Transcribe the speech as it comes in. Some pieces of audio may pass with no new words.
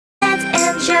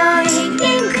Enjoy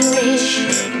English.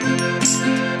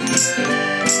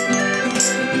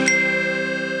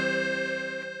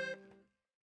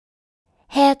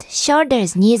 Head,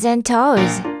 shoulders, knees and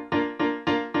toes.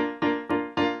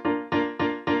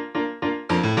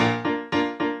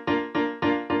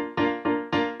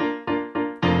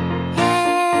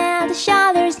 Head,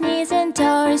 shoulders, knees and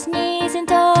toes, knees and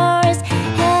toes.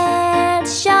 Head,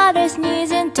 shoulders,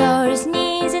 knees and toes,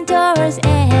 knees and toes,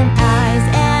 and eyes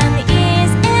and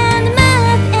ears and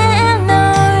mouth and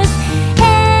nose.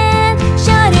 Head,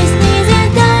 shoulders, knees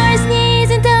and toes,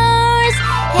 knees and toes.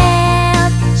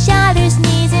 Head, shoulders,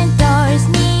 knees and toes,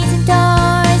 knees and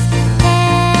toes.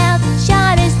 Head,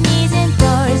 shoulders, knees and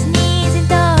toes, knees and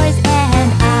toes,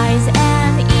 and eyes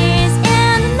and ears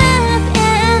and mouth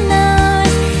and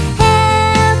nose.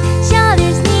 Head,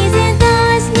 shoulders, knees and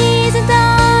toes, knees and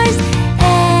toes.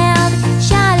 Head,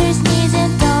 shoulders, knees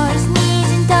and toes, knees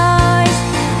and toes.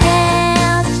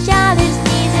 Head, shoulders,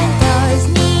 knees and toes,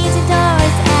 knees and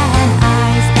toes, and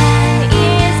eyes and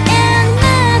ears and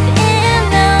mouth and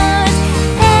nose.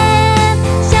 Head,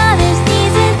 shoulders,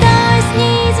 knees and toes,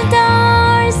 knees and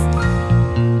toes. Head,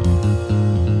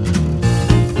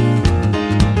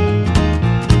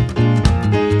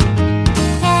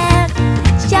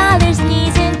 shoulders,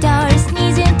 knees and toes,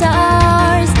 knees and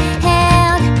toes.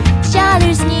 Head,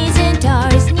 shoulders, knees and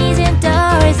toes, knees and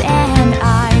toes, and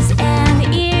eyes and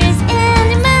ears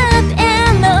and mouth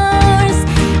and nose.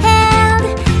 Head,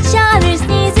 shoulders,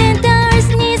 knees and toes,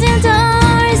 knees and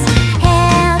toes.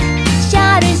 Head,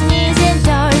 shoulders, knees and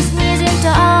toes, knees and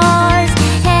toes.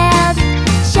 Head,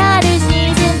 shoulders,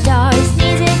 knees and toes,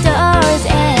 knees and toes,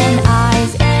 and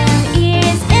eyes and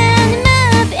ears and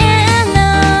mouth and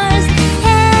nose.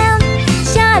 Head,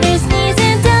 shoulders, knees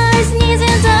and toes, knees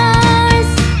and toes.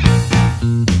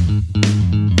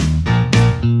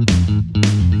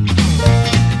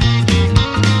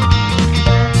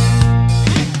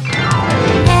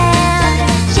 Head,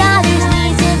 shoulders,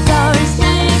 knees and toes,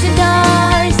 knees and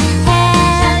toes.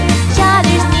 Head,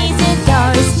 shoulders, knees and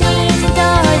toes, knees and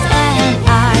toes, and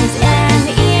eyes and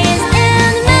ears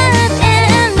and mouth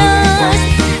and nose.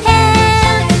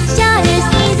 Head, shoulders,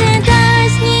 knees and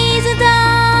toes, knees and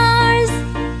toes.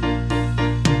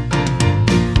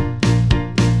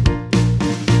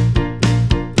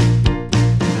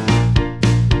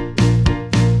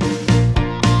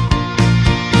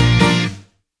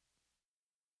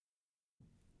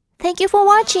 Thank you for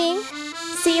watching.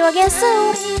 See you again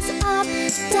soon.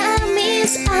 Time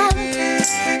is up.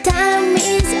 Time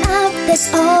is up.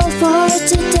 That's all for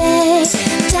today.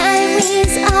 Time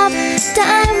is up.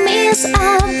 Time is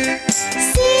up.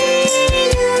 See